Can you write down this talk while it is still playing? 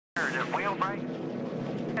Wheel brake.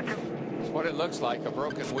 It's what it looks like, a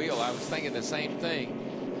broken wheel. I was thinking the same thing.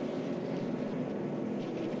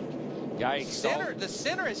 Yikes. The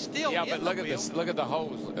center is still yeah, in but look the at wheel. this. Look at the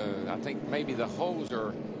hose. I think maybe the holes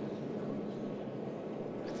are.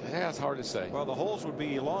 Yeah, it's hard to say. Well, the holes would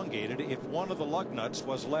be elongated if one of the lug nuts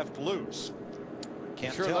was left loose.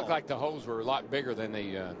 Can't sure tell. looked like the holes were a lot bigger than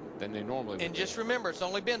they normally would. And just remember, it's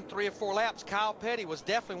only been 3 or 4 laps. Kyle Petty was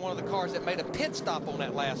definitely one of the cars that made a pit stop on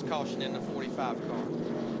that last caution in the 45 car.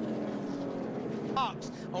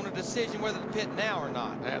 Fox on a decision whether to pit now or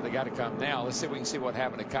not. Yeah, they got to come now. Let's see if we can see what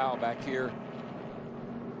happened to Kyle back here.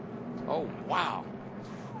 Oh, wow.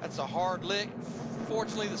 That's a hard lick.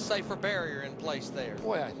 Fortunately, the safer barrier in place there.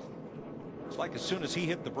 Boy, it's like as soon as he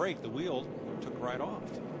hit the brake, the wheel took right off.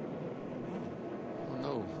 Oh,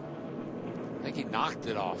 no. I think he knocked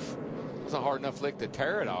it off. It was a hard enough lick to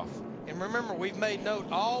tear it off. And remember, we've made note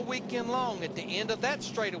all weekend long at the end of that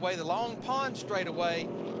straightaway, the Long Pond straightaway,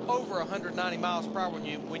 over 190 miles per hour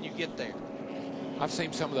when you get there. I've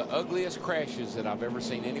seen some of the ugliest crashes that I've ever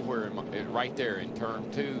seen anywhere right there in turn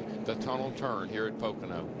 2, the tunnel turn here at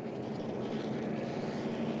Pocono.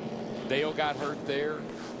 Dale got hurt there,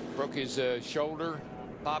 broke his shoulder.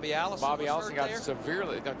 Bobby Allison got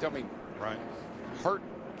severely, tell me, right, hurt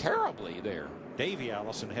terribly there. Davey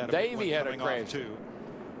Allison had a crash too.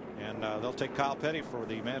 And they'll take Kyle Petty for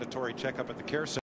the mandatory checkup at the care center.